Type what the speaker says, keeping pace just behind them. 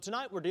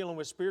Tonight we're dealing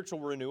with spiritual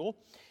renewal,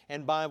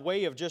 and by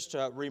way of just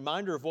a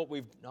reminder of what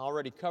we've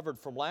already covered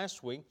from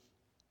last week,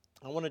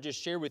 I want to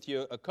just share with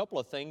you a couple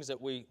of things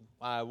that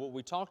what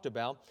we talked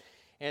about.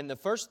 And the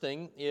first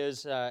thing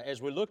is,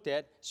 as we looked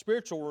at,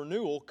 spiritual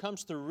renewal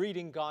comes through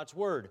reading God's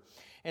Word.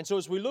 And so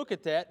as we look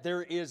at that,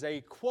 there is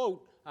a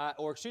quote,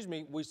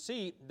 we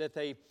see that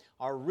they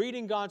are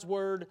reading God's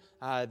Word.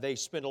 They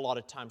spend a lot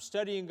of time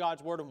studying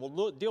God's Word, and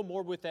we'll deal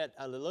more with that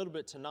a little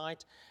bit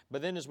tonight.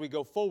 But then as we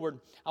go forward,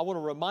 I want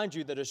to remind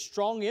you that a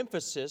strong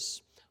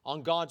emphasis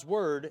on God's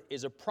Word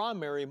is a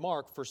primary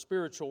mark for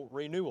spiritual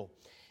renewal.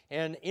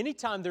 And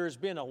anytime there has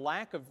been a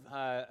lack of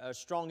a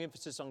strong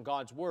emphasis on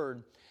God's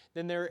Word,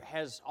 then there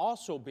has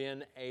also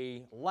been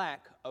a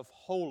lack of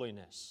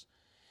holiness.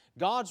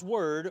 God's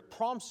Word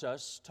prompts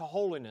us to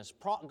holiness.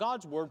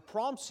 God's Word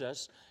prompts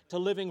us to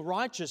living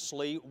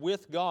righteously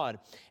with God.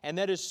 And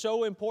that is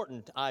so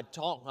important.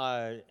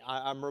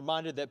 I'm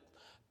reminded that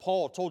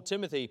Paul told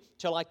Timothy,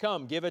 "Till I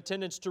come, give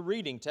attendance to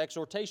reading, to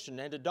exhortation,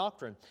 and to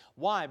doctrine."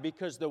 Why?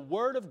 Because the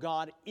Word of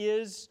God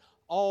is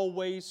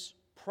always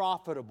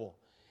profitable.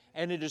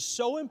 And it is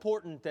so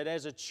important that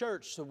as a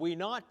church, so we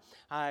not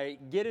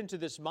get into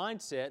this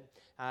mindset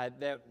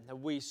that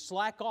we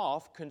slack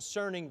off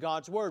concerning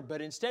God's Word,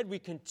 but instead we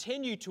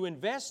continue to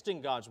invest in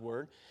God's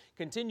Word,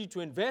 continue to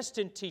invest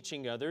in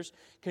teaching others,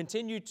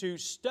 continue to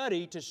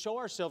study to show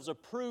ourselves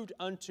approved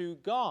unto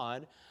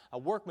God, a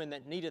workman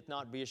that needeth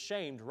not be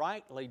ashamed,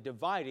 rightly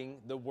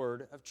dividing the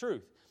word of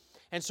truth.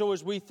 And so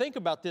as we think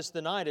about this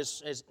tonight,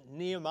 as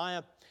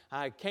Nehemiah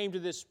came to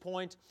this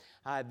point,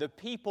 the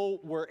people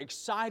were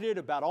excited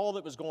about all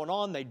that was going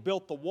on. They'd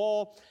built the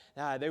wall.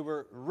 They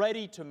were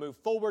ready to move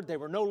forward. They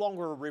were no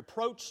longer a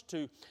reproach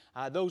to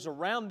those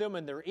around them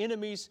and their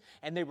enemies.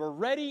 And they were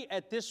ready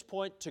at this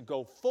point to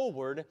go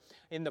forward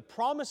in the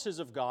promises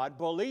of God,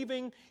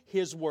 believing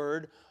His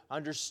Word,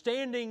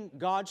 understanding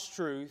God's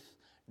truth,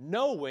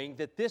 knowing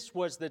that this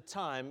was the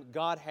time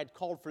God had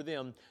called for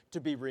them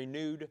to be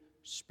renewed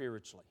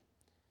spiritually.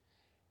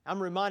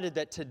 I'm reminded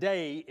that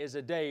today is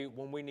a day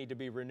when we need to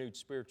be renewed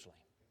spiritually.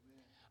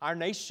 Our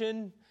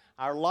nation,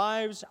 our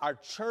lives, our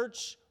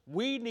church,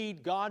 we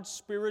need God's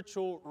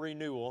spiritual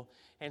renewal.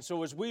 And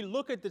so as we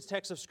look at this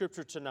text of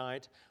Scripture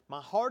tonight,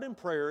 my heart and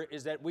prayer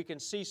is that we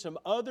can see some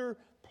other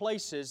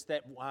places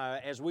that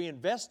as we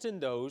invest in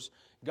those,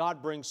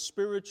 God brings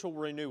spiritual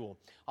renewal.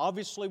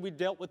 Obviously, we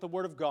dealt with the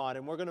Word of God,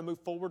 and we're going to move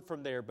forward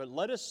from there. But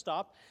let us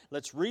stop.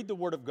 Let's read the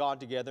Word of God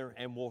together,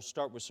 and we'll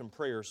start with some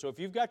prayer. So if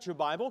you've got your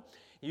Bible,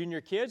 you and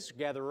your kids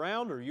gather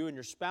around, or you and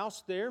your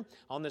spouse there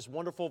on this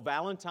wonderful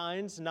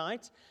Valentine's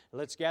night.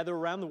 Let's gather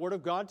around the Word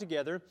of God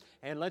together,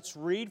 and let's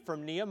read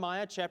from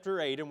Nehemiah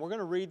chapter 8. And we're going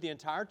to read the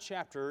entire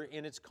chapter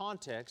in its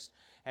context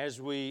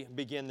as we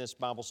begin this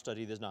Bible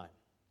study this night.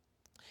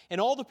 And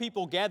all the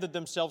people gathered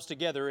themselves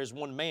together as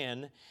one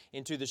man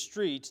into the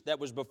street that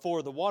was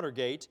before the water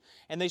gate.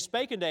 And they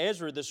spake unto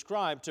Ezra the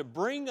scribe to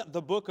bring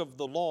the book of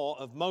the law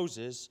of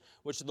Moses,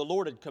 which the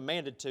Lord had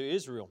commanded to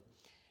Israel.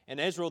 And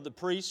Ezra the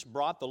priest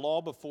brought the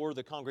law before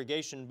the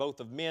congregation, both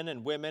of men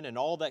and women, and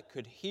all that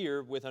could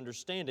hear with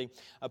understanding,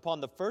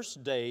 upon the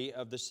first day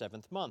of the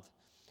 7th month.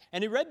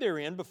 And he read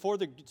therein before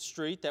the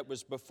street that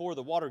was before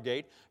the water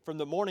gate, from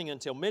the morning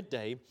until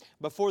midday,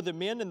 before the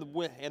men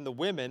and the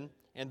women,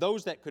 and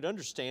those that could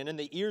understand, in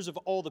the ears of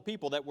all the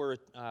people that were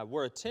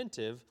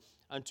attentive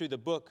unto the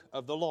book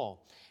of the law.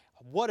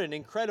 What an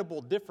incredible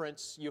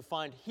difference you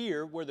find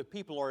here, where the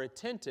people are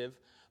attentive,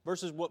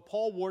 versus what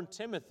Paul warned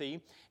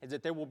Timothy, is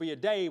that there will be a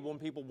day when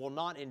people will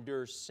not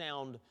endure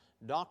sound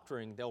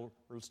doctrine. They'll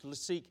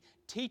seek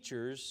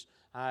teachers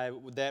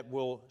that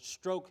will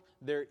stroke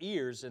their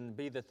ears and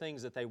be the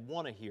things that they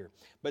want to hear.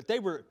 But they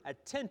were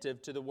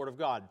attentive to the Word of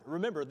God.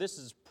 Remember, this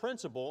is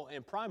principal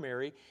and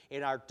primary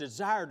in our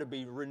desire to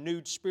be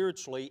renewed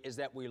spiritually, is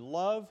that we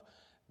love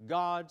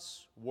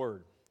God's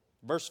Word.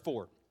 Verse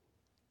 4.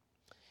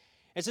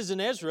 It says,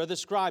 And Ezra the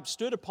scribe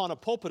stood upon a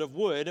pulpit of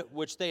wood,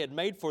 which they had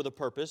made for the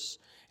purpose,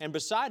 and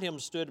beside him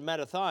stood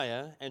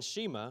Mattithiah and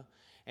Shema,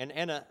 and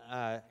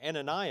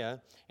Ananiah,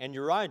 and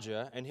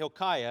Urijah, and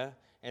Hilkiah,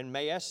 and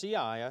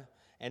Maaseiah,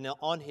 and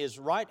on his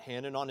right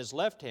hand and on his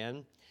left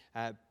hand,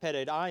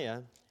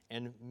 Pedaiah,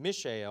 and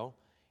Mishael,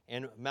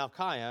 and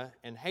Malchiah,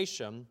 and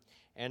Hashem,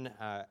 and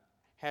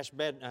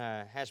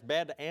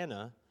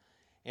Hashbaddanah,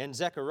 and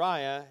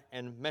Zechariah,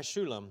 and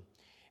Meshullam.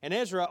 And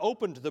Ezra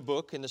opened the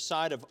book in the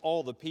sight of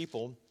all the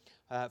people,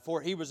 for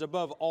he was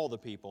above all the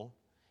people.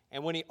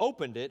 And when he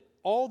opened it,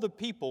 all the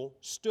people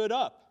stood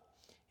up.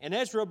 And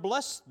Ezra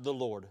blessed the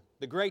Lord,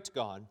 the great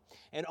God.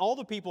 And all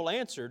the people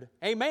answered,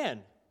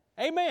 Amen,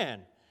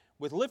 Amen,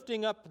 with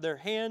lifting up their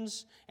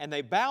hands, and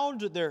they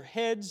bowed their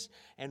heads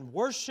and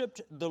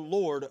worshiped the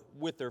Lord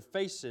with their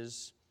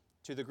faces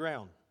to the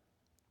ground.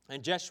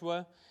 And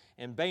Jeshua,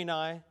 and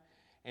Bani,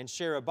 and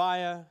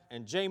Sherebiah,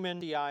 and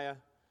Jamin,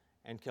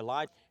 and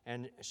Kelite,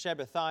 and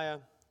Shabbathiah,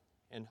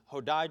 and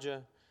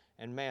Hodijah,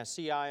 and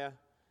Maaseiah,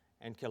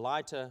 and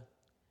Kelita,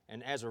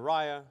 and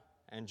Azariah,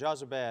 and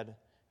Jozabad,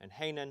 and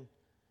Hanan,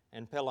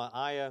 and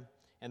Pelaiah,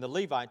 and the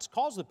Levites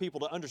caused the people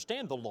to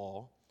understand the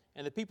law,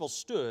 and the people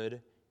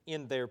stood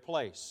in their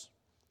place.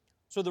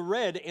 So they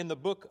read in the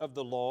book of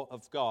the law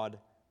of God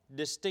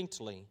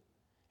distinctly,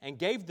 and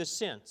gave the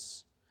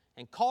sense,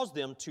 and caused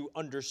them to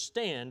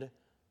understand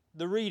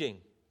the reading.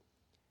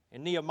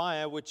 And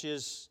Nehemiah, which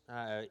is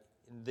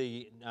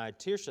the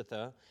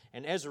Tirshatha,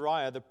 and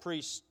Ezariah the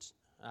priest,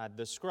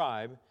 the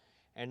scribe,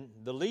 and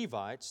the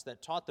Levites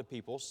that taught the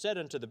people, said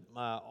unto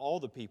all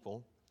the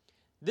people,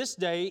 This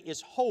day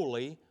is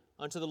holy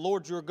unto the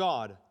Lord your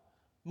God.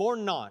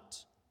 Mourn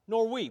not,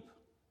 nor weep,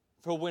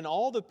 for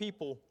all the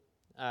people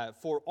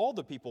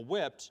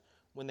wept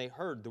when they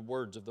heard the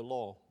words of the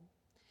law.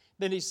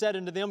 Then he said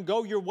unto them,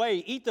 Go your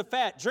way, eat the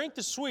fat, drink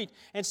the sweet,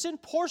 and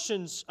send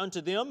portions unto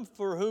them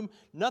for whom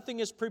nothing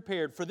is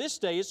prepared. For this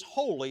day is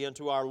holy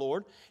unto our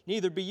Lord.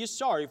 Neither be ye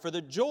sorry, for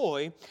the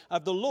joy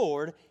of the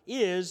Lord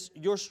is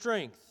your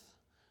strength.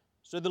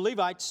 So the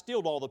Levites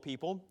stilled all the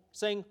people,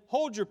 saying,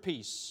 Hold your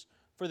peace,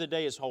 for the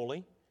day is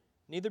holy.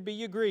 Neither be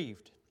ye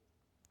grieved.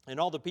 And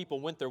all the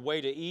people went their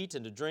way to eat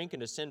and to drink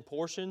and to send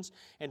portions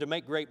and to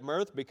make great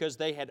mirth, because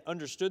they had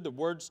understood the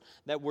words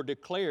that were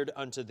declared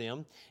unto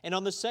them. And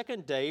on the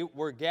second day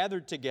were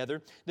gathered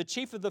together the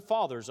chief of the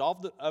fathers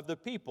of the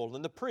people,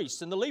 and the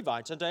priests and the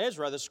Levites, unto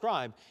Ezra the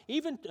scribe,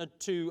 even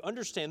to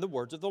understand the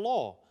words of the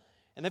law.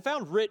 And they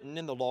found written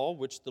in the law,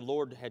 which the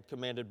Lord had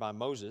commanded by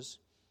Moses,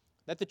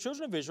 that the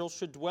children of Israel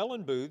should dwell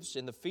in booths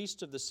in the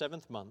feast of the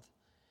 7th month,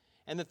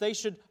 and that they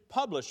should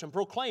publish and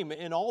proclaim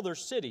in all their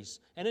cities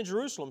and in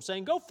Jerusalem,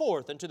 saying, Go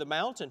forth unto the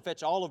mount, and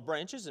fetch olive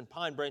branches, and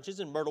pine branches,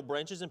 and myrtle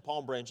branches, and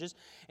palm branches,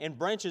 and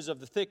branches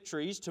of the thick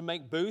trees, to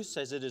make booths,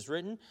 as it is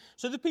written.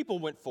 So the people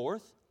went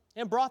forth,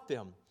 and brought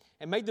them,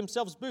 and made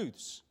themselves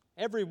booths,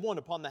 every one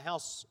upon the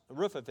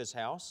roof of his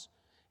house,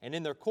 and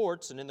in their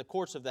courts, and in the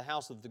courts of the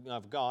house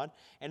of God,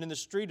 and in the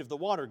street of the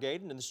water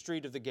gate, and in the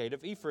street of the gate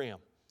of Ephraim.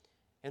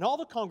 And all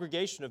the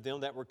congregation of them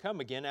that were come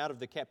again out of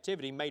the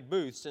captivity made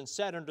booths, and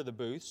sat under the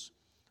booths.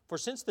 For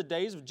since the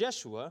days of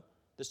Jeshua,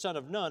 the son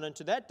of Nun,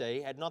 unto that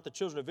day had not the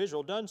children of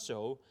Israel done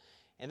so,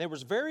 and there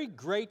was very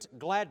great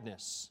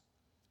gladness.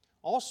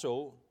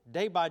 Also,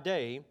 day by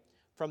day,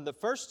 from the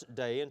first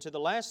day unto the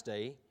last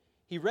day,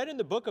 he read in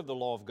the book of the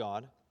law of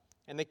God,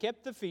 and they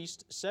kept the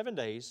feast 7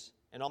 days,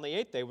 and on the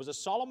 8th day was a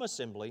solemn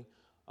assembly,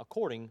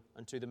 according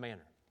unto the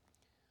manner.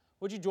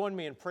 Would you join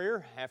me in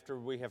prayer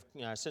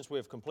since we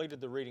have completed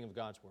the reading of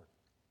God's Word?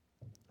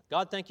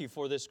 God, thank you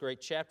for this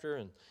great chapter,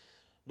 and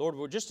Lord,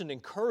 we're just an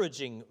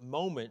encouraging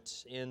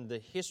moment in the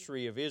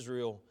history of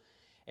Israel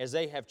as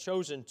they have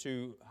chosen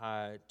to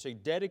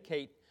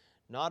dedicate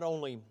not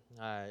only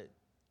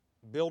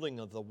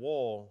building of the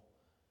wall,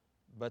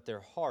 but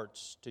their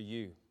hearts to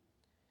you.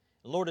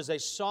 And Lord, as they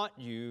sought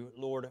you,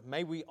 Lord,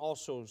 may we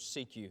also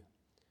seek you.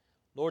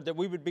 Lord, that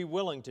we would be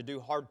willing to do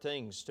hard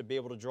things to be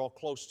able to draw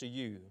close to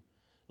you.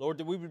 Lord,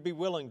 that we would be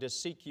willing to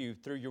seek you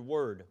through your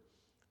word,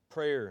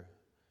 prayer.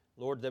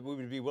 Lord, that we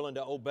would be willing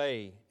to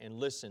obey and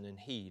listen and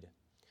heed.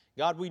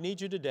 God, we need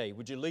you today.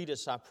 Would you lead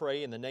us, I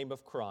pray, in the name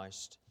of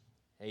Christ.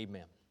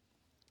 Amen.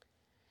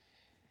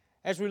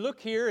 As we look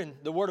here in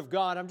the Word of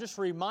God, I'm just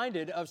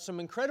reminded of some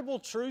incredible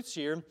truths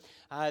here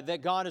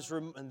that God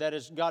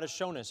has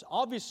shown us.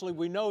 Obviously,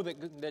 we know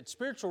that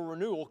spiritual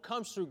renewal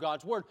comes through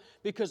God's Word,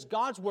 because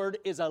God's Word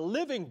is a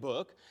living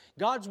book.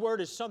 God's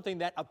Word is something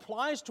that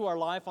applies to our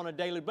life on a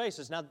daily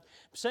basis. Now,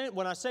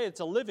 when I say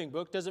it's a living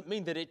book, doesn't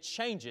mean that it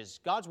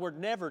changes. God's Word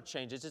never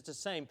changes. It's the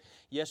same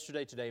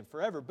yesterday, today, and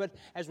forever. But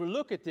as we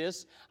look at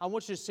this, I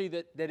want you to see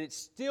that it's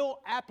still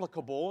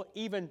applicable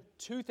even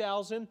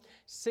 2,000,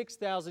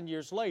 6,000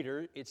 years later.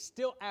 It's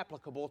still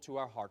applicable to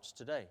our hearts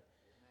today.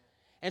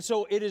 And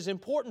so it is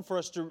important for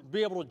us to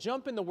be able to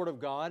jump in the Word of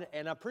God,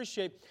 and I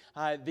appreciate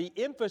the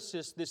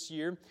emphasis this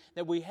year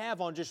that we have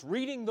on just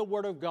reading the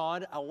Word of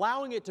God,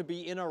 allowing it to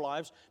be in our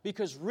lives,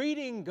 because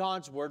reading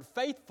God's Word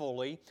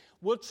faithfully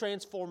will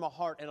transform a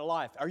heart and a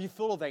life. Are you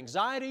full of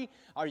anxiety?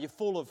 Are you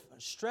full of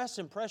stress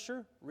and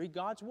pressure? Read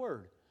God's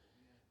Word.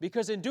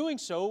 Because in doing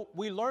so,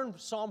 we learn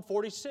Psalm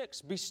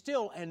 46, Be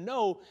still and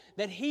know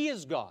that He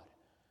is God.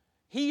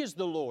 He is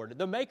the Lord,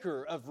 the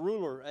maker of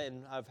ruler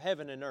and of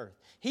heaven and earth.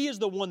 He is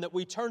the one that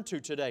we turn to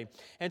today.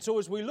 And so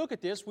as we look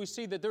at this, we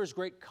see that there is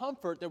great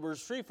comfort that we're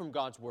free from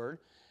God's Word.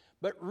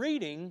 But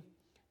reading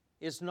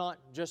is not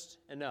just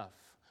enough.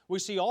 We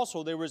see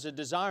also there was a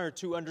desire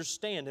to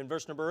understand in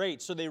verse number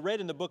 8. So they read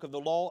in the book of the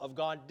law of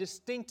God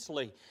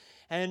distinctly.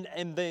 And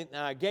they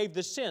gave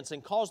the sense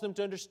and caused them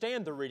to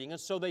understand the reading. And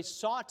so they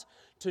sought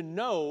to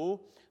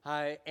know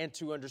and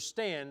to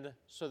understand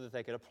so that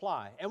they could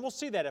apply. And we'll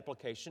see that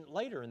application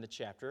later in the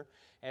chapter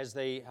as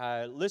they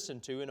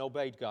listened to and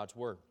obeyed God's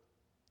Word.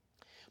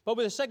 But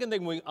the second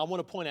thing I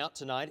want to point out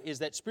tonight is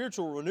that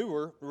spiritual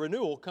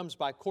renewal comes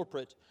by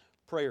corporate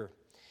prayer.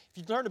 If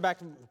you turn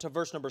back to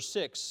verse number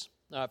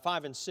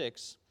 5 and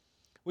 6,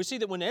 we see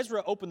that when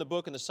Ezra opened the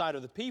book in the sight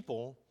of the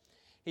people,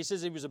 he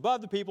says he was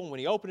above the people, and when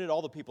he opened it,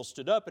 all the people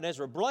stood up, and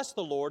Ezra blessed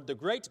the Lord, the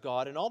great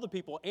God, and all the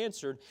people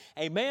answered,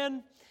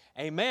 Amen,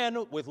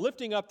 Amen, with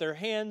lifting up their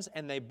hands,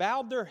 and they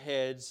bowed their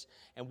heads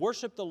and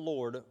worshiped the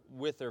Lord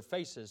with their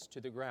faces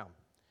to the ground.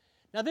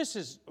 Now this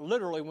is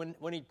literally,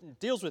 when he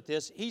deals with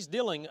this, he's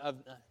dealing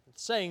of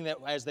saying that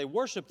as they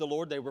worshiped the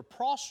Lord, they were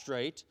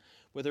prostrate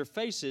with their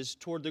faces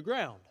toward the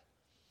ground.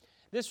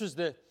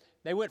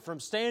 They went from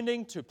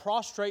standing to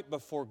prostrate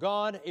before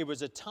God. It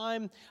was a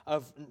time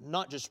of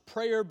not just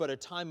prayer, but a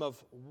time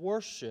of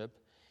worship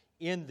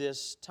in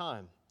this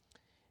time.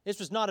 This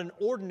was not an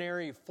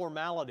ordinary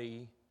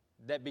formality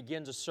that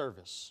begins a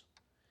service.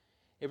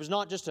 It was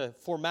not just a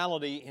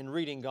formality in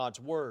reading God's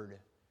Word.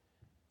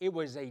 It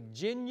was a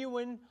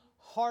genuine,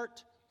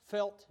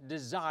 heartfelt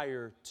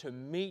desire to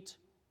meet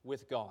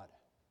with God.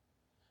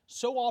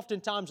 So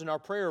oftentimes in our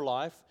prayer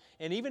life,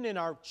 and even in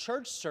our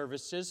church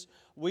services,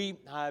 we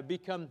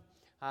become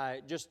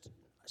just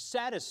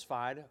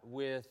satisfied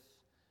with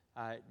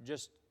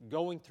just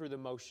going through the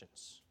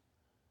motions.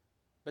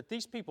 But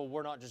these people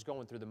were not just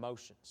going through the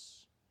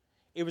motions.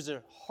 It was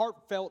a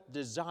heartfelt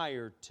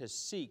desire to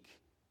seek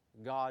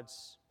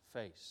God's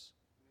face.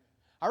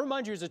 I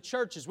remind you as a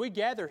church, as we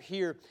gather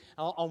here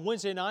on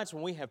Wednesday nights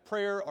when we have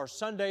prayer, or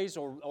Sundays,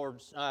 or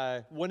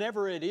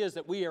whenever it is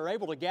that we are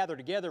able to gather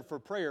together for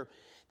prayer,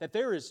 that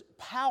there is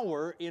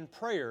power in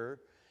prayer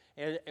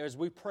as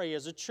we pray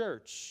as a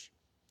church.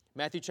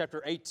 Matthew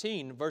chapter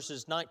 18,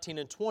 verses 19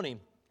 and 20.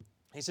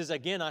 He says,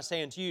 "Again I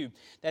say unto you,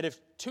 that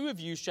if two of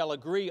you shall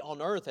agree on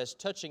earth as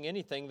touching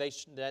anything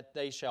that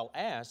they shall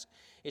ask,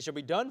 it shall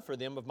be done for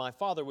them of my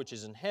Father which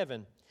is in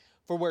heaven.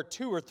 For where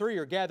 2 or 3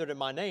 are gathered in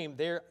my name,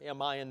 there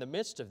am I in the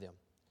midst of them."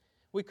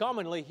 We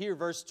commonly hear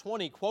verse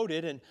 20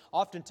 quoted, and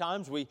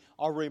oftentimes we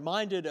are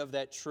reminded of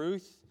that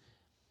truth.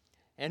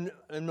 And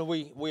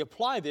we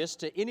apply this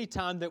to any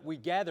time that we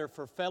gather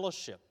for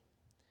fellowship.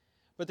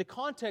 But the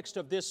context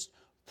of this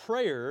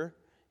prayer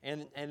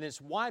and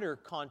this wider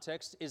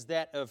context is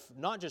that of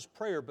not just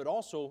prayer, but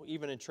also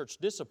even in church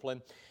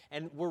discipline.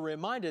 And we're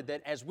reminded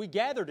that as we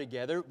gather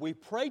together, we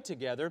pray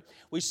together,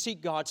 we seek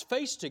God's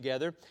face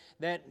together,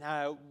 that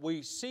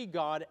we see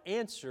God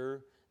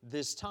answer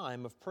this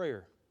time of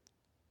prayer.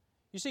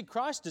 You see,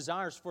 Christ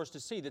desires for us to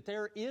see that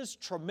there is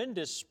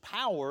tremendous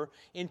power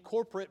in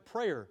corporate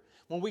prayer.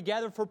 When we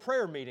gather for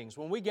prayer meetings,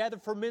 when we gather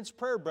for men's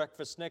prayer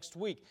breakfast next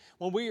week,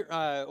 when we,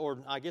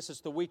 or I guess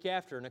it's the week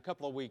after in a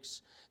couple of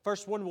weeks,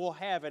 first one we'll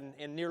have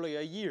in nearly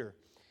a year.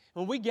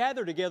 When we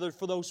gather together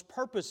for those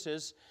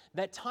purposes,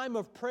 that time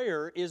of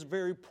prayer is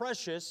very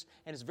precious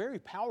and it's very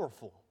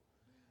powerful.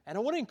 And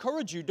I want to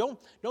encourage you, don't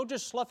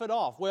just slough it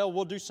off. Well,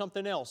 we'll do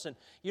something else. And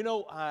you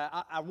know,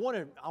 I want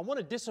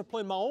to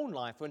discipline my own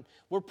life when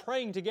we're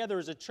praying together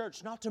as a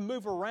church, not to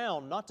move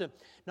around, not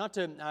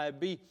to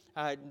be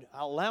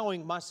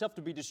allowing myself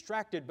to be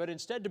distracted, but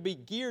instead to be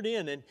geared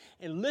in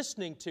and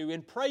listening to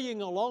and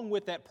praying along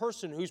with that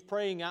person who's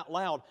praying out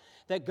loud,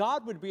 that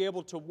God would be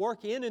able to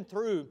work in and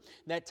through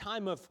that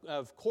time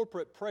of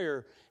corporate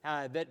prayer,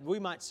 that we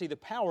might see the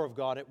power of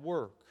God at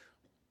work.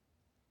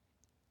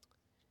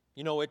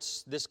 You know,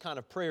 it's this kind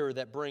of prayer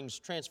that brings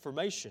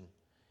transformation.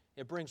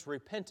 It brings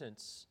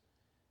repentance.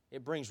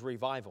 It brings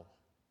revival.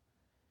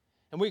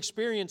 And we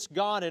experience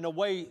God in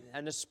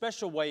a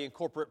special way in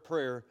corporate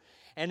prayer.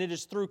 And it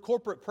is through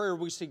corporate prayer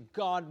we see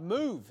God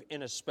move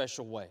in a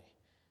special way.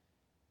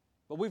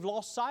 But we've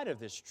lost sight of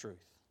this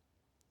truth.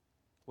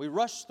 We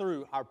rush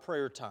through our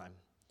prayer time,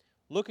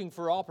 looking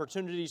for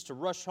opportunities to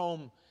rush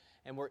home,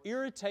 and we're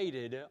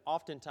irritated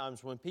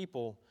oftentimes when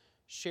people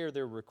share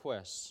their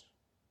requests.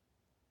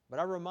 But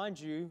I remind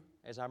you,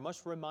 as I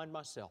must remind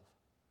myself,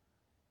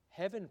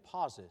 heaven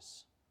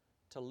pauses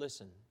to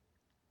listen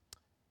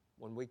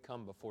when we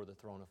come before the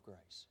throne of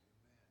grace.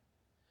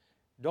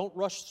 Don't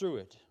rush through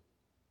it.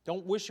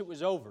 Don't wish it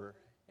was over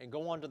and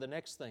go on to the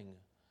next thing.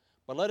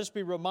 But let us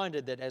be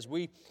reminded that as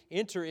we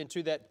enter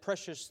into that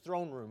precious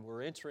throne room,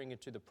 we're entering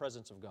into the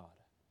presence of God.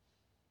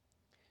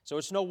 So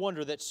it's no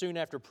wonder that soon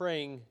after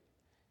praying,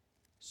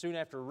 soon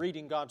after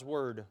reading God's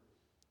Word,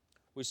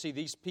 we see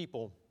these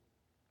people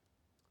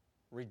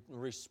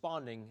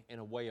responding in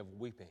a way of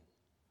weeping,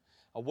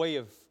 a way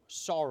of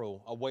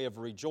sorrow, a way of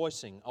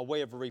rejoicing, a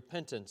way of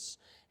repentance,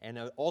 and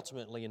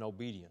ultimately in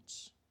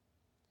obedience.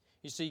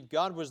 You see,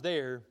 God was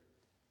there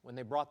when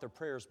they brought their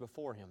prayers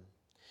before Him.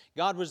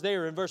 God was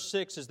there in verse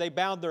 6 as they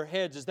bowed their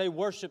heads, as they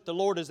worshiped the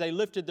Lord, as they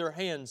lifted their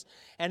hands.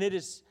 And it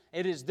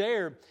is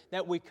there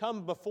that we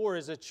come before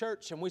as a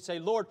church and we say,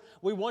 Lord,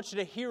 we want you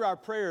to hear our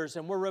prayers.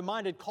 And we're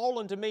reminded, call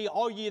unto me,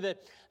 all ye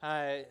that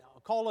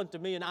call unto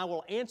me, and I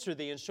will answer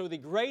thee and show thee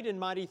great and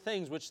mighty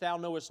things which thou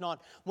knowest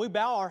not. We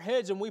bow our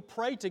heads and we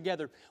pray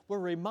together. We're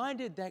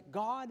reminded that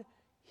God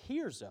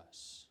hears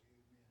us.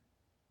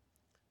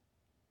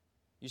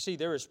 You see,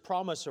 there is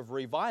promise of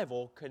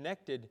revival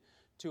connected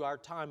to our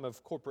time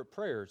of corporate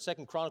prayer.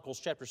 2 Chronicles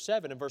chapter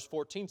 7 and verse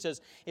 14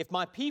 says, "If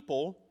my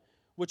people,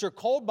 which are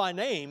called by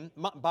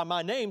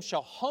my name,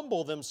 shall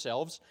humble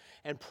themselves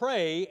and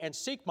pray and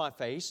seek my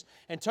face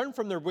and turn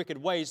from their wicked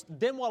ways,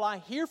 then will I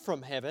hear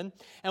from heaven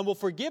and will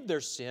forgive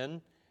their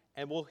sin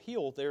and will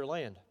heal their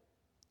land."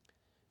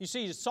 You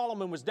see,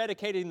 Solomon was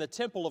dedicating the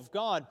temple of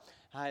God.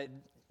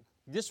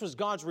 This was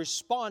God's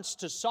response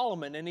to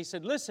Solomon. And He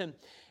said, listen,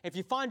 if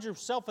you find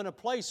yourself in a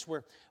place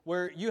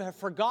where you have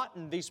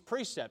forgotten these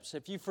precepts,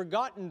 if you've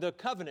forgotten the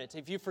covenant,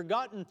 if you've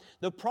forgotten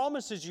the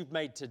promises you've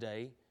made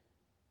today,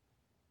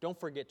 don't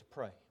forget to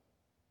pray.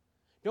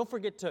 Don't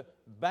forget to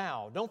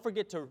bow. Don't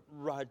forget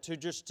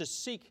to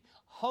seek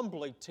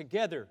humbly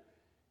together,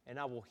 and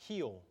I will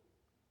heal.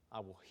 I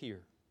will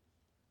hear.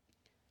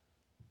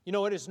 You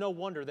know, it is no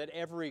wonder that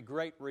every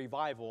great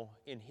revival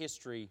in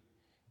history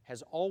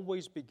has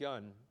always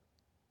begun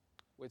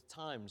with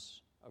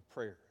times of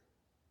prayer.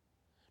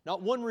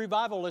 Not one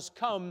revival has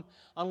come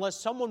unless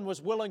someone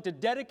was willing to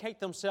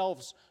dedicate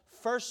themselves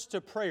first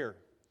to prayer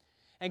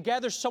and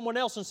gather someone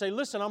else and say,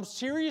 listen, I'm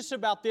serious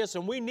about this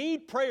and we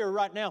need prayer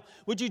right now.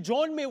 Would you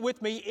join me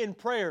with me in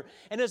prayer?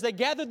 And as they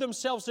gathered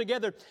themselves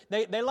together,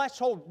 they latched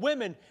hold,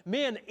 women,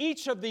 men,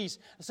 each of these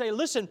say,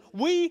 listen,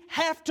 we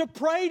have to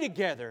pray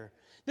together.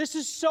 This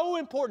is so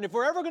important. If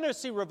we're ever going to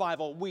see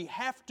revival, we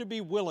have to be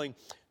willing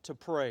to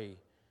pray,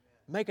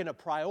 making a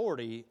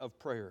priority of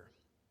prayer.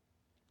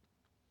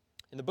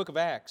 In the book of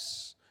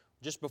Acts,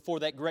 just before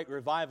that great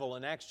revival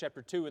in Acts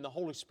chapter 2, and the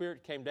Holy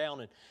Spirit came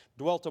down and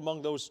dwelt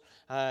among those,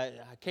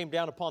 came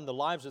down upon the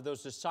lives of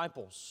those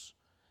disciples.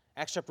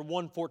 Acts chapter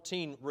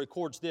 1:14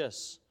 records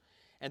this,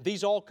 and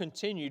these all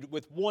continued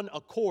with one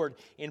accord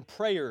in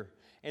prayer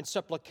and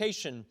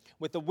supplication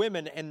with the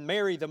women and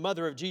Mary, the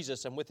mother of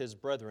Jesus, and with His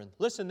brethren.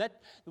 Listen,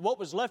 that what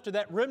was left of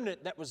that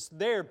remnant that was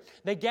there,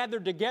 they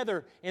gathered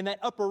together in that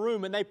upper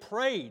room and they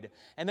prayed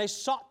and they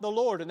sought the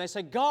Lord and they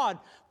said, God,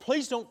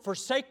 please don't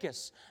forsake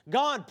us.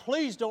 God,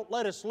 please don't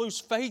let us lose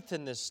faith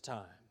in this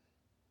time.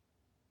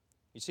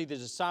 You see, the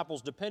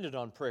disciples depended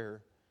on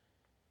prayer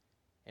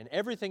and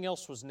everything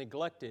else was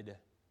neglected,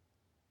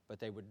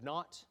 but they would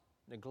not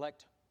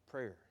neglect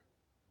prayer.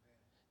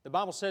 The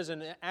Bible says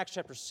in Acts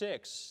chapter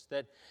 6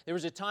 that there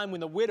was a time when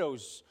the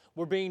widows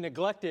were being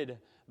neglected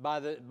by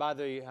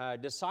the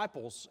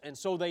disciples, and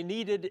so they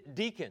needed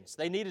deacons.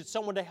 They needed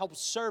someone to help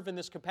serve in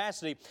this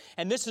capacity,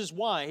 and this is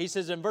why. He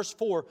says in verse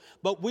 4,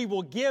 but we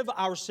will give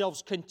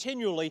ourselves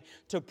continually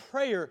to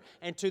prayer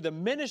and to the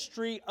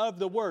ministry of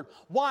the Word.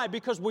 Why?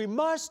 Because we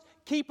must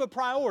keep a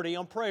priority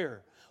on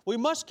prayer. We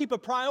must keep a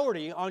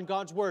priority on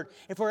God's Word.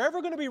 If we're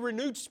ever going to be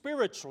renewed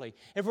spiritually,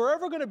 if we're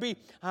ever going to be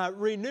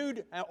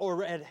renewed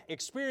or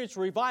experience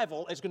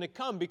revival, it's going to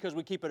come because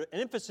we keep an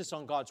emphasis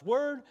on God's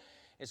Word.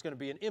 It's going to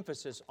be an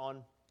emphasis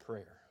on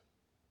prayer.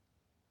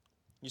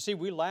 You see,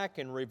 we lack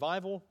in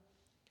revival,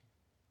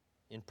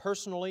 in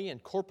personally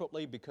and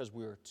corporately, because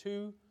we are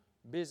too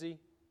busy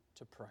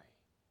to pray.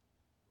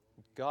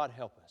 God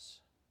help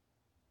us.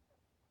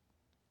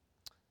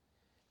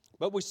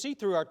 But we see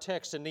through our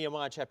text in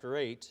Nehemiah chapter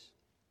 8,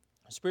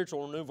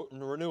 spiritual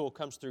renewal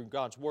comes through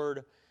God's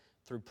Word,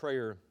 through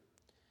prayer.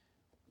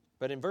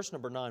 But in verse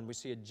number 9, we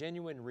see a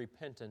genuine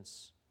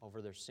repentance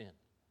over their sin.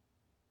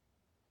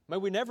 May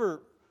we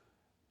never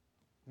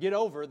get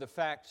over the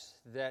fact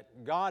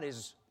that God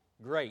is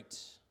great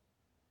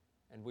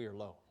and we are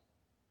low.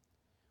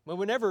 May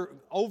we never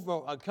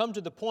come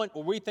to the point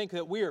where we think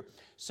that we are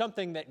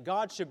something that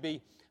God should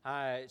be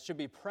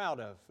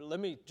proud of. Let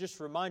me just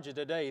remind you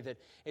today that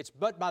it's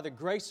but by the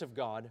grace of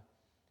God,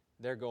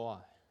 there go I.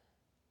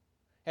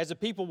 As the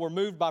people were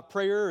moved by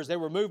prayer, as they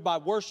were moved by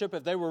worship,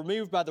 if they were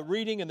moved by the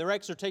reading and their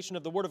exhortation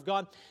of the Word of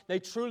God, they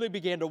truly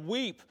began to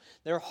weep.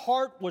 Their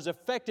heart was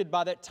affected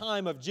by that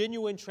time of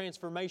genuine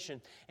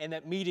transformation and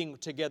that meeting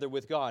together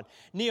with God.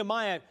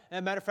 Nehemiah, as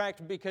a matter of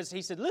fact, because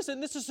he said, listen,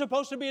 this is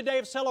supposed to be a day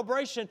of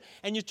celebration,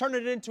 and you turn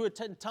it into a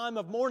time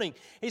of mourning.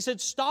 He said,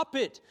 stop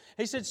it.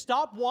 He said,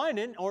 stop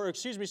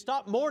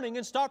stop mourning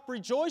and stop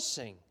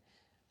rejoicing.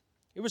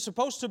 It was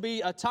supposed to be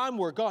a time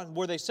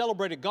where they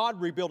celebrated God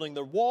rebuilding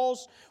their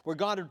walls, where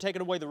God had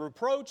taken away the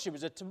reproach. It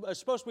was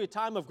supposed to be a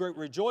time of great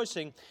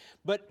rejoicing.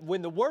 But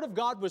when the Word of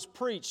God was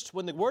preached,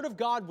 when the Word of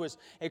God was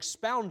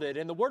expounded,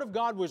 and the Word of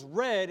God was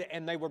read,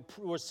 and they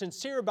were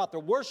sincere about their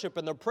worship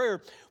and their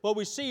prayer, what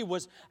we see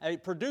was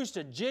it produced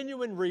a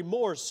genuine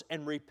remorse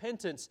and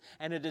repentance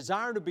and a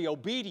desire to be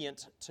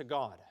obedient to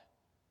God.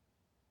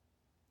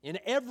 In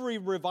every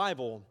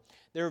revival,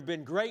 there have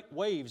been great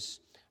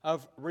waves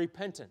of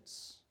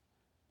repentance.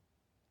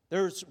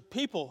 There's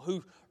people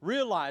who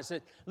realize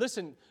that,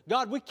 listen,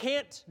 God, we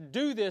can't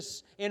do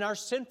this in our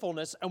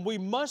sinfulness, and we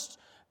must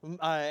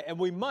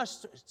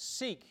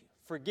seek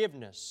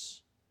forgiveness.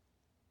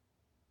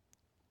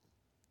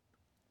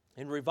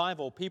 In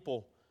revival,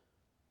 people,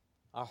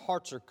 our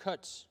hearts are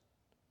cut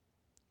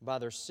by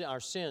our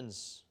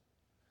sins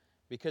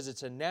because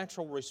it's a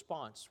natural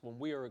response when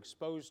we are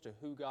exposed to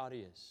who God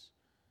is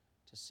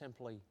to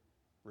simply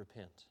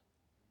repent.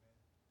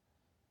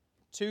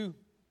 Two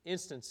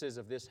instances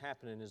of this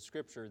happening in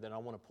Scripture that I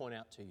want to point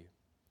out to you.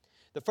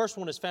 The first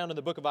one is found in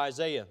the book of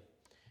Isaiah.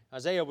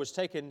 Isaiah was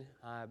taken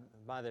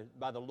by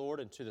the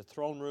Lord into the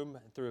throne room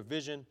through a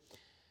vision.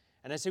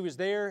 And as he was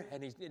there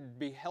and he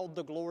beheld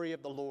the glory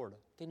of the Lord.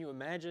 Can you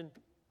imagine?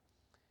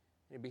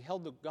 He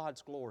beheld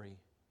God's glory.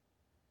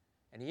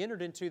 And he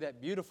entered into that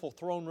beautiful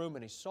throne room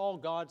and he saw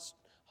God's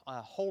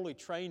a holy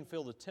train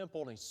fill the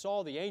temple, and he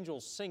saw the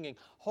angels singing,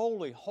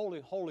 "Holy,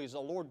 holy, holy is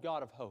the Lord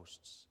God of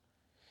hosts."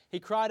 He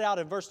cried out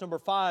in verse number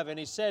 5, and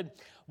he said,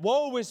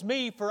 "Woe is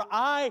me, for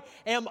I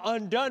am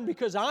undone,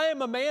 because I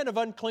am a man of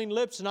unclean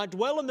lips, and I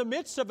dwell in the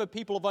midst of a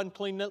people of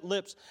unclean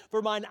lips.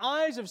 For mine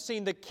eyes have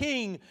seen the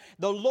King,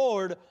 the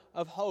Lord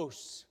of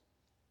hosts."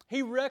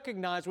 He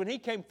recognized when he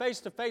came face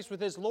to face with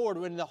his Lord,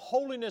 in the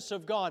holiness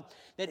of God,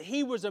 that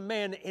he was a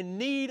man in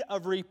need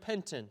of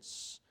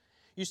repentance.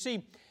 You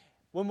see,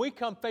 when we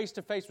come face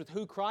to face with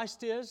who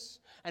Christ is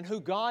and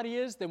who God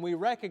is, then we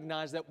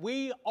recognize that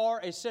we are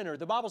a sinner.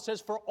 The Bible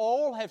says, "For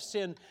all have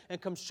sinned and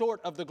come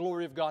short of the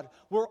glory of God."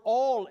 We're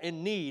all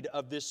in need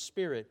of this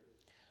Spirit.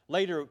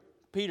 Later,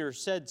 Peter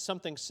said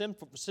something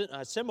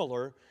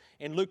similar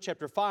in Luke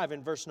chapter 5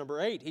 and verse number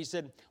 8. He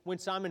said, when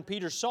Simon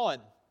Peter saw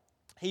it,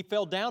 he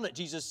fell down at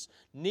Jesus'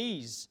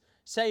 knees,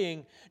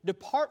 saying,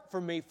 "Depart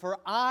from me,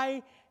 for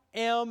I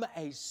am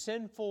a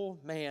sinful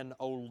man,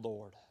 O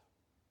Lord."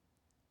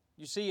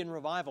 You see, in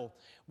revival,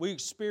 we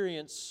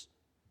experience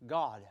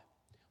God.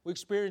 We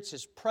experience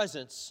His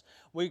presence.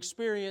 We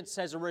experience,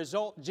 as a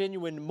result,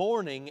 genuine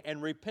mourning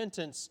and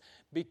repentance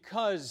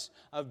because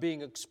of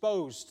being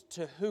exposed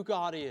to who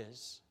God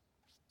is.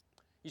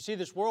 You see,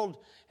 this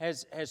world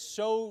has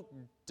so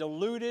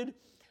diluted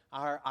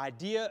our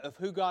idea of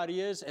who God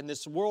is, and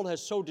this world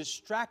has so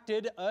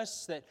distracted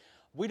us that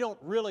we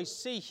don't really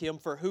see Him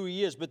for who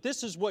He is. But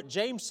this is what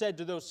James said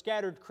to those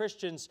scattered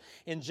Christians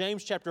in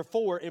James chapter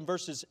 4 in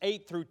verses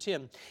 8 through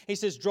 10. He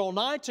says, "Draw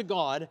nigh to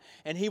God,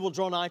 and He will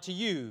draw nigh to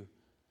you.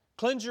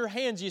 Cleanse your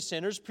hands, ye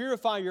sinners.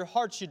 Purify your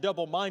hearts, ye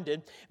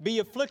double-minded. Be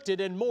afflicted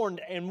and mourn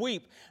and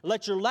weep.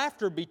 Let your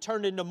laughter be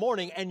turned into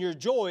mourning and your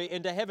joy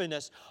into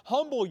heaviness.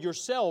 Humble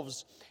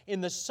yourselves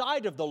in the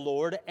sight of the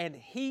Lord, and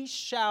He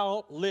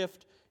shall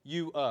lift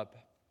you up."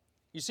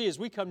 You see, as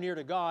we come near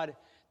to God,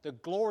 the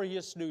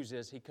glorious news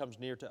is He comes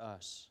near to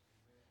us.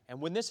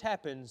 And when this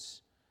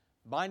happens,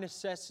 by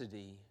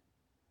necessity,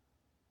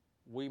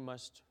 we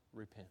must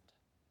repent.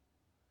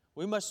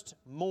 We must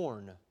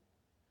mourn.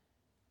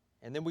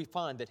 And then we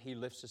find that He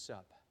lifts us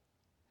up.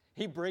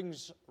 He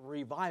brings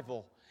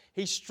revival.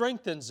 He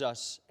strengthens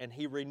us, and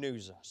He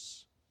renews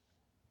us.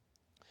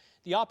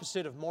 The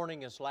opposite of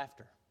mourning is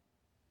laughter.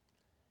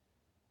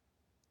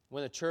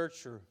 When a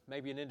church or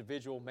maybe an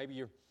individual, maybe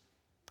you're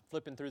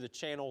flipping through the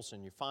channels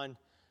and you find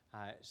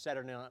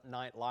Saturday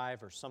Night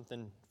Live or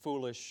something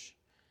foolish,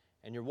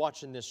 and you're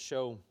watching this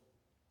show,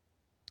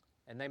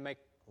 and they make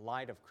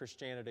light of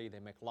Christianity, they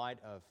make light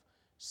of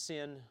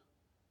sin,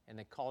 and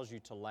they cause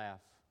you to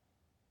laugh.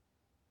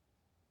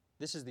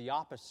 This is the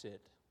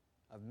opposite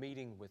of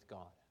meeting with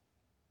God.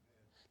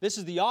 This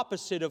is the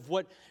opposite of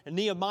what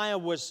Nehemiah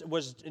was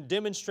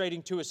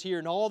demonstrating to us here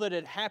and all that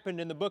had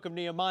happened in the book of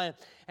Nehemiah.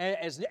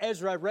 As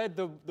Ezra read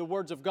the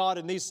words of God,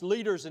 and these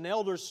leaders and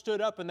elders stood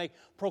up and they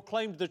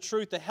proclaimed the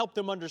truth to help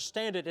them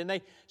understand it, and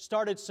they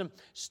started some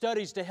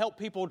studies to help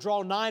people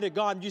draw nigh to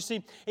God. You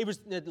see, it was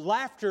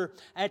laughter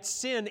at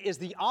sin is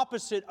the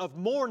opposite of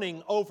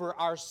mourning over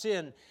our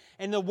sin.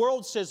 And the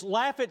world says,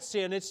 laugh at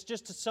sin. It's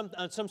just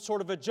some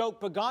sort of a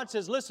joke. But God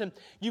says, listen,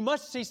 you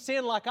must see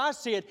sin like I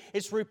see it.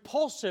 It's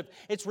repulsive.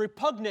 It's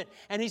repugnant.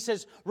 And He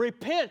says,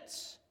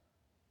 repent.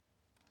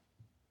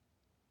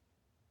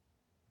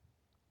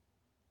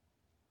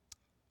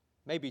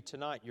 Maybe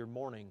tonight you're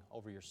mourning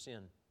over your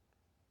sin.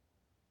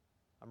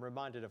 I'm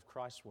reminded of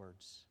Christ's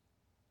words.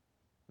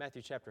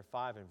 Matthew chapter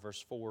 5 and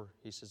verse 4,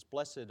 He says,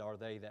 "Blessed are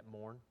they that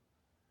mourn,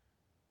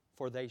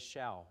 for they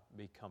shall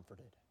be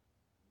comforted."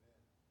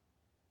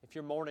 If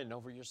you're mourning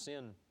over your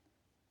sin,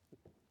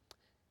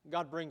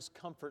 God brings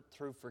comfort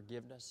through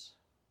forgiveness.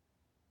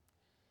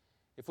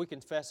 If we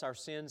confess our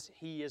sins,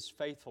 He is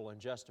faithful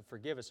and just to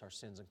forgive us our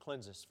sins and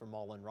cleanse us from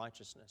all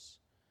unrighteousness.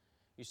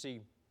 You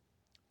see,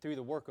 through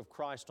the work of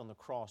Christ on the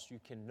cross, you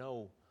can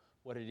know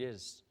what it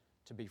is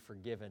to be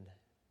forgiven.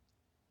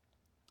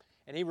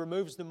 And He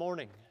removes the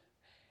mourning.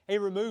 He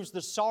removes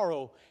the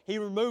sorrow. He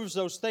removes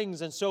those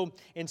things. And so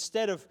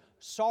instead of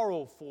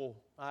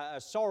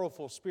a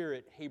sorrowful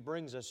spirit, He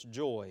brings us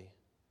joy.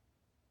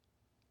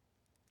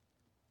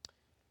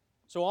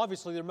 So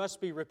obviously there must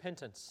be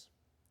repentance.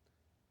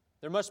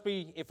 There must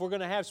be, if we're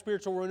going to have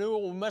spiritual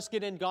renewal, we must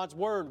get in God's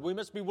Word. We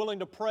must be willing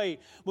to pray.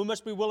 We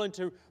must be willing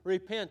to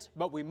repent.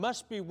 But we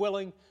must be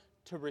willing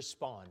to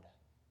respond.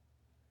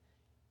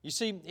 You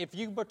see, if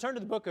you turn to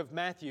the book of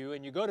Matthew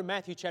and you go to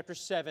Matthew chapter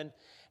 7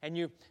 and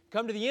you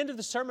come to the end of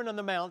the Sermon on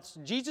the Mount,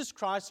 Jesus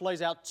Christ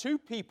lays out two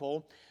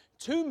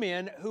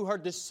men who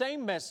heard the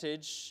same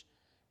message,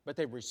 but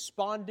they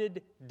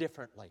responded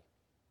differently.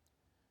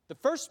 The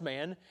first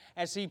man,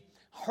 as he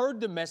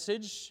heard the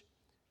message,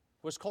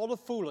 was called a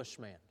foolish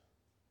man.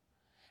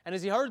 And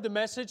as he heard the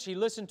message, he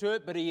listened to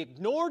it, but he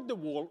ignored the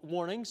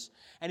warnings,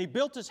 and he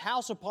built his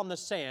house upon the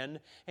sand.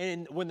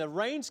 And when the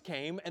rains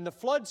came and the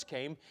floods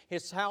came,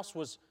 his house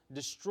was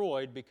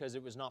destroyed because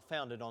it was not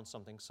founded on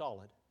something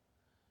solid.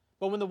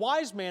 But when the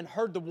wise man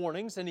heard the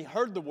warnings and he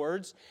heard the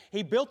words,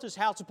 he built his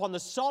house upon the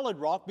solid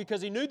rock because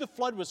he knew the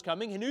flood was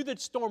coming. He knew that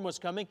storm was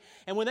coming.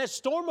 And when that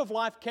storm of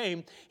life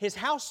came, his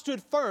house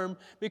stood firm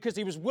because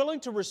he was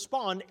willing to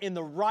respond in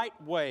the right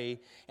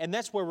way. And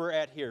that's where we're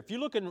at here. If you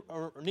look in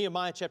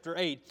Nehemiah chapter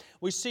 8,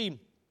 we see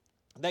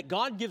that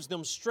God gives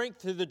them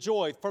strength through the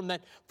joy from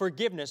that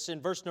forgiveness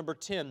in verse number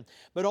 10.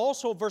 But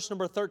also verse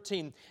number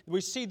 13, we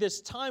see this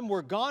time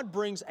where God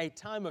brings a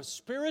time of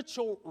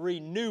spiritual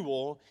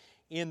renewal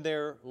in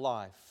their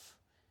life,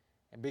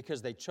 and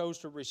because they chose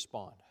to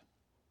respond.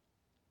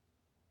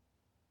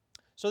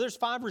 So there's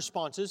 5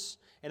 responses,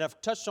 and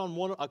I've touched on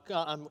one.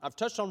 I've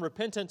touched on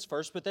repentance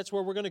first, but that's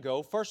where we're going to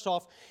go. First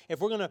off, if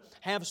we're going to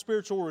have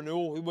spiritual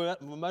renewal,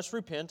 we must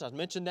repent. I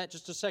mentioned that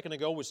just a second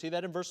ago. We see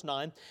that in verse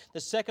 9.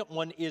 The second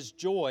one is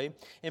joy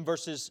in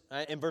verse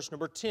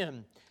number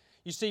 10.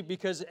 You see,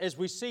 because as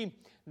we see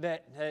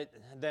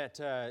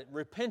that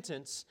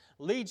repentance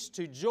leads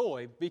to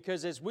joy,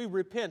 because as we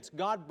repent,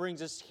 God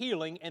brings us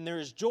healing and there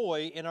is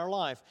joy in our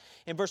life.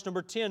 In verse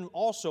number 10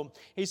 also,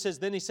 he says,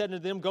 Then he said unto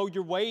them, Go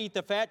your way, eat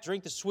the fat,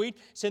 drink the sweet,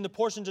 send the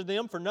portion to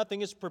them, for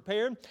nothing is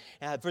prepared,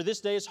 for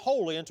this day is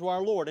holy unto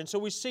our Lord. And so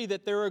we see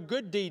that there are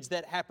good deeds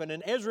that happen.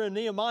 And Ezra and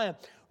Nehemiah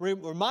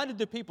reminded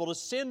the people to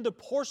send the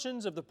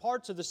portions of the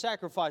parts of the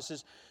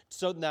sacrifices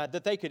so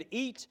that they could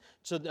eat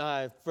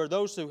for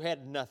those who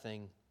had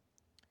nothing.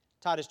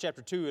 Titus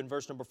chapter 2 and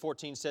verse number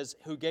 14 says,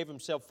 Who gave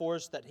himself for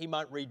us that he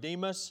might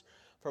redeem us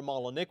from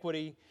all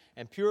iniquity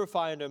and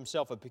purify unto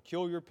himself a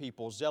peculiar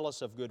people,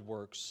 zealous of good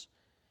works.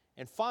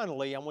 And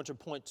finally, I want to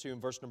point to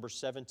in verse number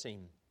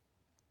 17,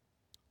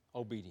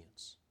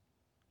 obedience.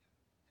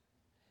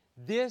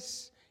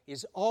 This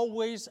is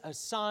always a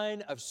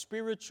sign of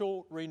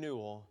spiritual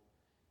renewal,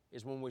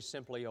 is when we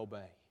simply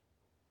obey.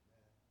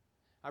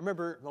 I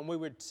remember when we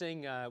would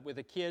sing with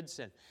the kids,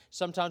 and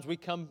sometimes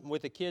we'd come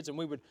with the kids and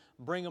we would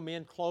bring them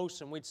in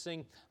close and we'd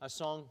sing a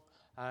song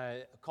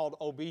called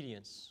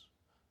Obedience.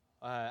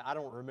 I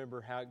don't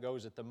remember how it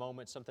goes at the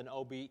moment, something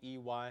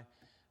O-B-E-Y.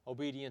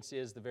 Obedience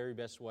is the very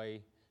best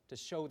way to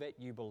show that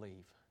you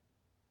believe.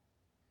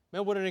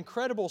 Man, what an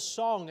incredible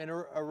song and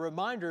a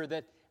reminder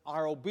that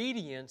our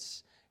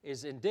obedience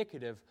is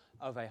indicative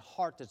of a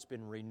heart that's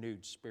been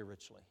renewed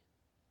spiritually.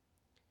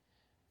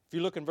 If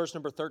you look in verse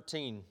number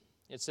 13,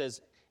 it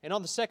says, And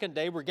on the second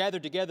day were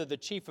gathered together the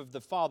chief of the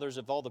fathers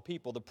of all the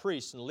people, the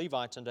priests and the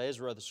Levites unto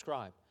Ezra the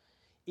scribe,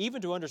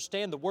 even to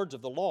understand the words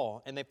of the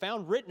law. And they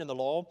found written in the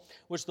law,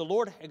 which the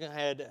Lord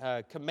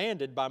had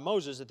commanded by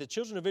Moses, that the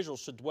children of Israel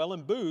should dwell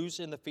in booths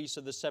in the feast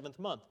of the 7th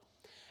month.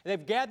 And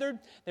they've gathered,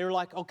 they were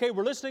like, okay,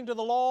 we're listening to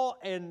the law,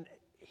 and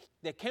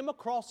they came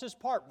across this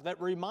part that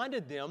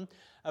reminded them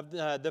of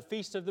the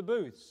Feast of the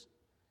Booths.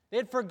 They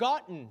had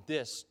forgotten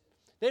this.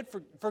 They had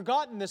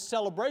forgotten this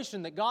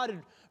celebration that God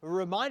had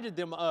reminded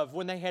them of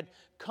when they had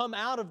come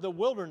out of the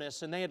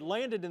wilderness and they had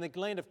landed in the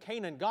land of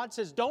Canaan. God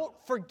says, don't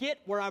forget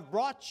where I've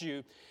brought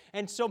you.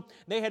 And so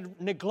they had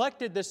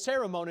neglected the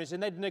ceremonies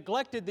and they'd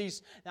neglected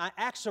these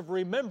acts of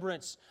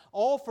remembrance,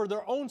 all for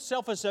their own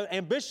selfish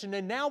ambition.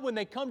 And now when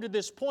they come to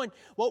this point,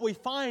 what we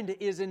find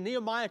is in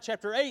Nehemiah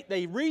chapter 8,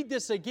 they read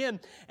this again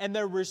and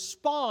they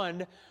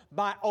respond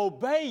by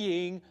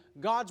obeying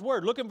God's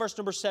word. Look in verse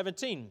number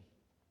 17.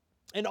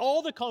 And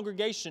all the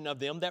congregation of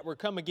them that were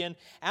come again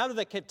out of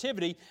the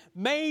captivity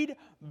made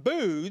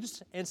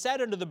booths and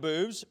sat under the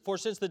booths, for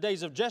since the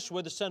days of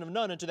Jeshua the son of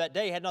Nun unto that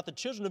day had not the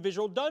children of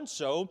Israel done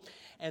so,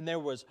 and there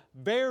was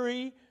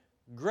very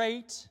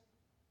great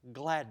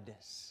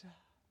gladness.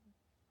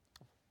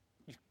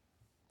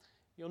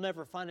 You'll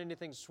never find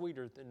anything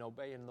sweeter than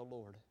obeying the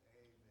Lord.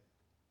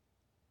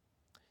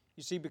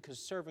 You see, because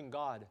serving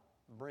God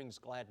brings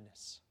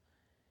gladness.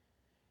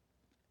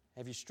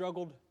 Have you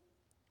struggled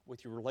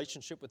with your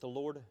relationship with the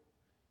Lord?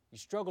 You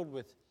struggled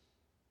with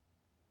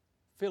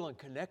feeling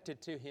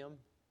connected to Him?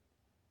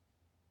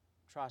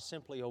 Try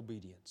simply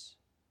obedience.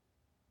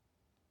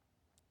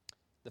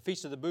 The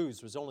Feast of the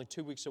Booths was only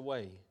 2 weeks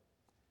away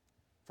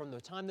from the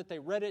time that they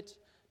read it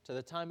to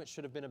the time it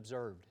should have been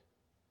observed.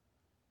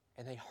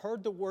 And they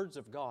heard the words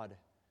of God,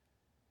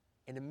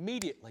 and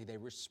immediately they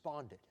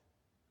responded.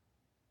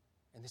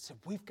 And they said,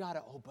 we've got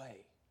to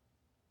obey.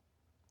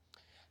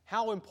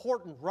 How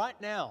important right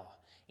now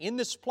in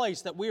this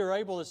place that we are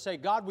able to say,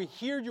 God, we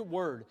hear your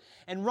word.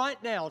 And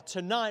right now,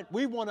 tonight,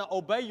 we want to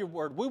obey your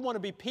word. We want to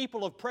be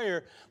people of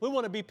prayer. We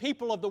want to be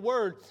people of the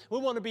word. We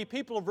want to be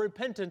people of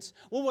repentance.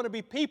 We want to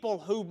be people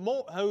who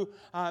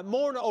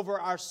mourn over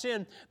our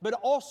sin, but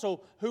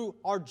also who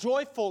are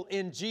joyful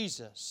in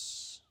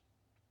Jesus.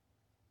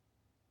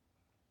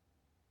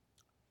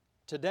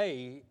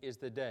 Today is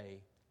the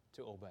day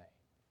to obey.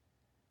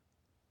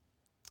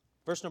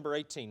 Verse number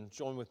 18,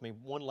 join with me,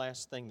 one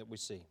last thing that we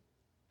see.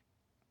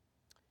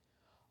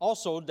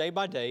 Also, day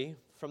by day,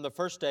 from the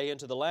first day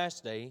unto the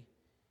last day,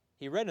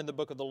 he read in the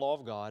book of the law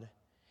of God,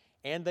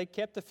 and they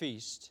kept the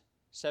feast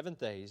 7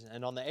 days,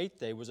 and on the 8th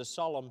day was a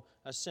solemn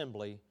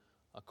assembly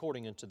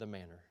according unto the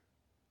manner.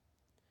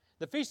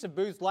 The Feast of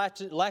Booths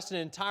lasted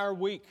an entire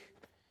week,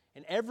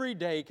 and every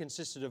day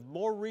consisted of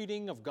more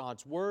reading of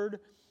God's Word,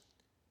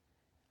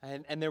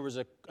 And there was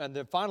and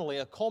then finally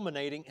a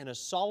culminating in a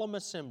solemn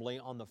assembly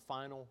on the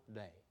final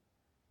day.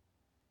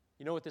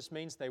 You know what this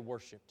means? They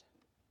worshiped.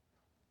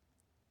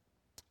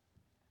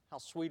 How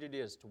sweet it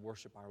is to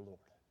worship our Lord.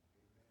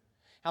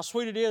 How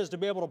sweet it is to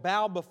be able to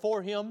bow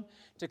before Him,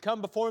 to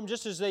come before Him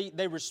just as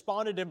they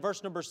responded in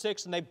verse number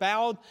 6, and they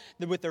bowed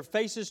with their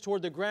faces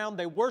toward the ground.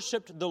 They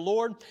worshiped the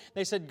Lord.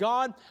 They said,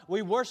 God,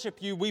 we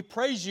worship You, we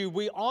praise You,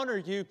 we honor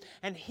You.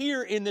 And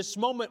here in this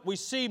moment we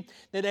see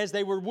that as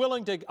they were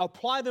willing to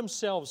apply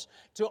themselves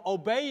to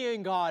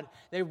obeying God,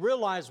 they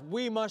realized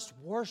we must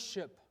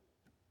worship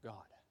God.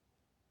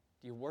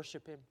 Do you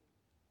worship Him?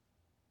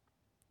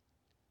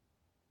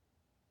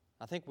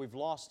 I think we've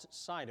lost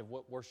sight of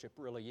what worship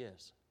really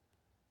is.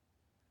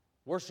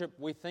 Worship,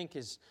 we think,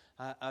 is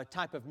a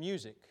type of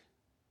music,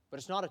 but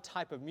it's not a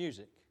type of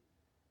music.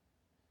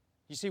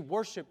 You see,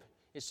 worship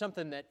is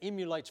something that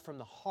emulates from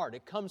the heart.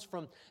 It comes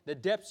from the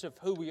depths of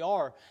who we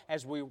are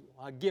as we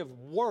give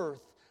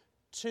worth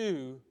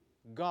to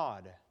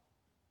God.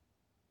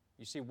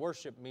 You see,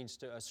 worship means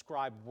to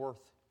ascribe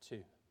worth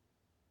to.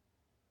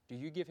 Do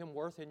you give Him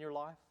worth in your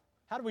life?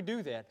 How do we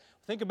do that?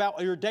 Think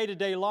about your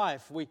day-to-day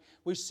life.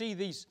 We see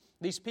these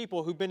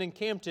people who've been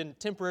encamped in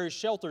temporary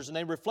shelters, and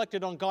they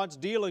reflected on God's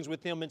dealings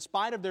with them in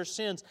spite of their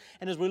sins.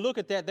 And as we look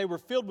at that, they were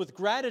filled with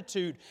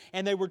gratitude,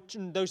 and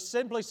they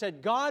simply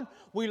said, God,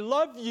 we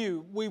love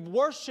You, we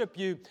worship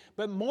You.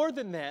 But more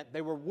than that,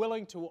 they were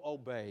willing to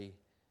obey.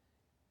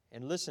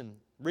 And listen,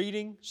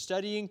 reading,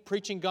 studying,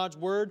 preaching God's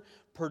Word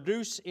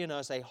produce in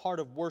us a heart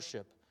of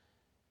worship.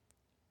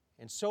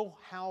 And so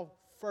how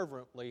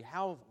fervently,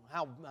 how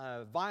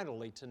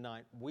vitally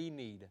tonight we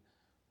need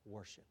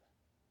worship.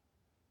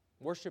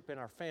 Worship in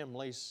our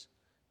families,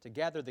 to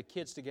gather the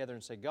kids together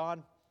and say,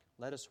 God,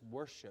 let us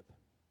worship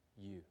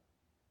You.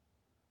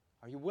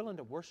 Are you willing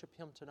to worship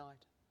Him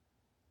tonight?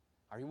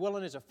 Are you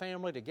willing as a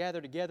family to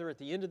gather together at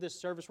the end of this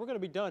service? We're going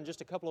to be done in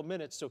just a couple of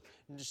minutes, so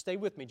just stay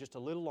with me just a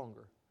little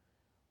longer.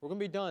 We're going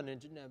to be done,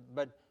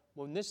 but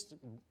when this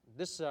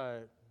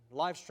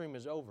live stream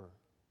is over,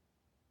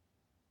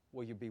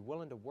 will you be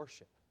willing to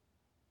worship?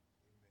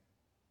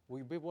 Will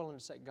you be willing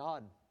to say,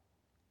 God,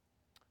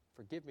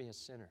 forgive me a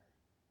sinner.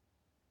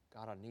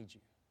 God, I need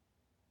You.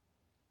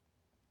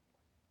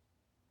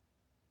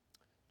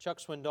 Chuck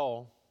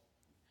Swindoll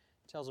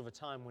tells of a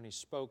time when he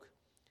spoke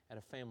at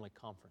a family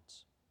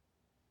conference.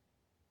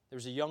 There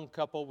was a young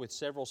couple with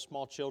several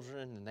small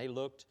children, and they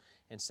looked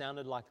and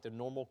sounded like the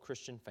normal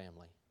Christian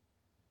family.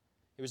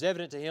 It was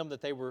evident to him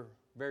that they were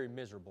very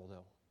miserable,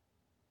 though.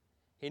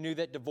 He knew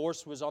that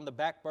divorce was on the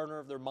back burner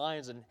of their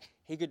minds, and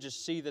he could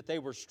just see that they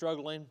were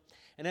struggling.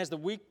 And as the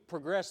week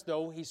progressed,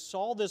 though, he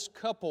saw this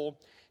couple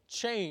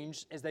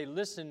change as they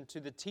listened to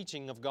the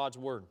teaching of God's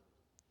Word.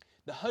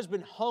 The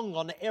husband hung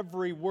on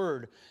every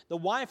word. The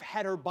wife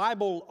had her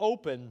Bible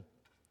open,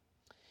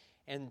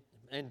 and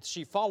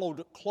she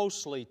followed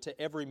closely to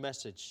every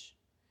message.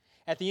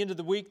 At the end of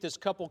the week, this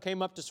couple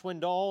came up to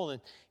Swindoll,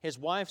 and his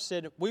wife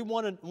said, we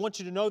want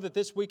you to know that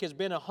this week has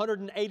been a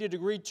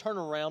 180-degree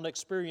turnaround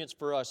experience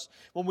for us.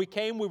 When we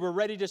came, we were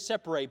ready to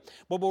separate,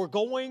 but we're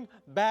going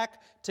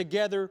back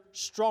together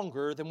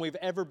stronger than we've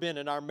ever been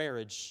in our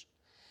marriage.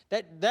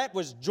 That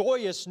was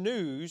joyous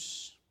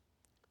news,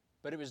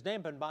 but it was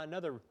dampened by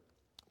another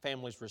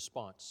family's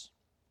response.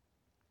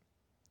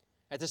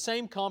 At the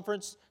same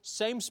conference,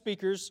 same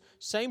speakers,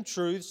 same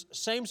truths,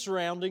 same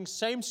surroundings,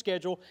 same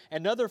schedule,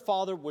 another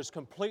father was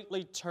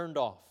completely turned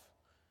off.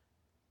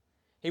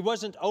 He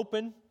wasn't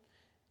open.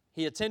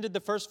 He attended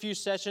the first few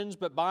sessions,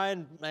 but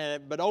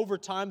over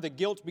time the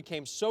guilt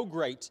became so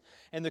great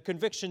and the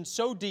conviction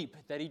so deep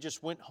that he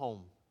just went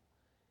home.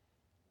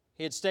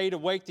 He had stayed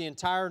awake the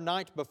entire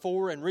night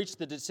before and reached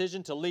the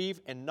decision to leave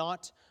and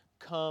not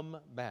come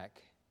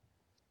back.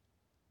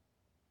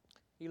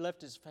 He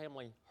left his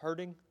family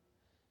hurting,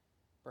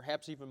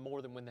 perhaps even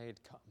more than when they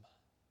had come.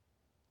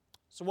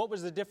 So what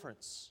was the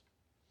difference?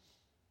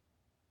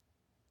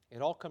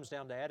 It all comes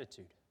down to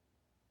attitude.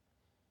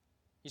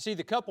 You see,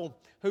 the couple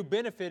who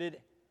benefited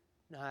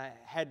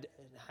had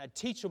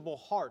teachable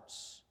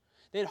hearts.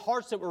 They had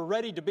hearts that were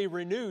ready to be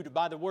renewed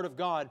by the Word of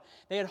God.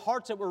 They had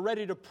hearts that were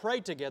ready to pray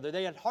together.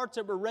 They had hearts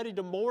that were ready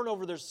to mourn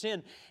over their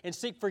sin and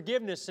seek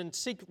forgiveness and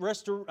seek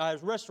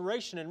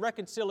restoration and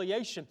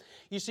reconciliation.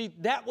 You see,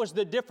 that was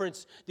the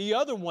difference. The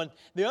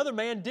other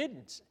man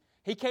didn't.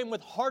 He came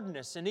with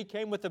hardness, and he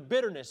came with a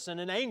bitterness and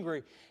an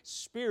angry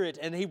spirit,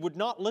 and he would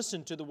not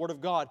listen to the Word of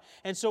God.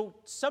 And so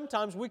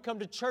sometimes we come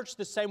to church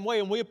the same way,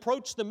 and we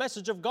approach the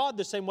message of God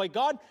the same way.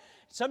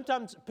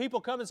 Sometimes people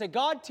come and say,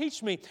 God,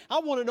 teach me. I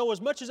want to know as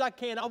much as I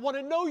can. I want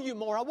to know You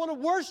more. I want to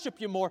worship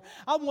You more.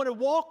 I want to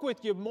walk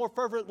with You more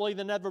fervently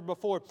than ever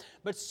before.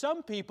 But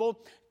some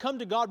people come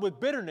to God with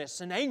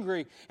bitterness and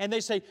angry, and they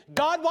say,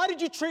 God, why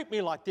did You treat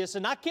me like this?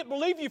 And I can't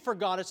believe You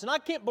forgot us, and I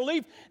can't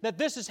believe that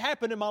this has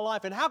happened in my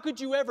life, and how could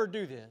You ever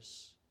do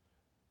this?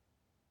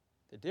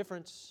 The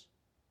difference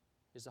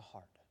is the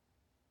heart.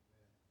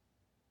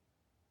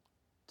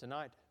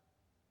 Tonight,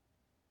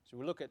 so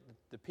we look at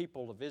the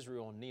people of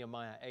Israel in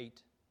Nehemiah 8.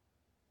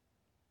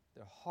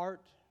 Their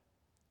heart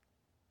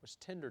was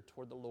tender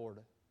toward the Lord.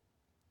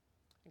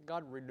 And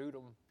God renewed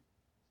them.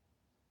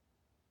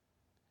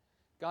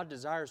 God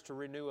desires to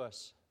renew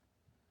us.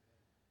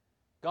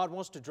 God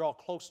wants to draw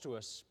close to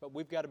us, but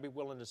we've got to be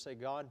willing to say,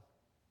 God,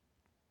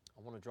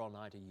 I want to draw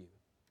nigh to you.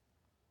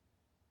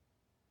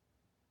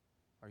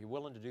 Are you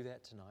willing to do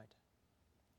that tonight?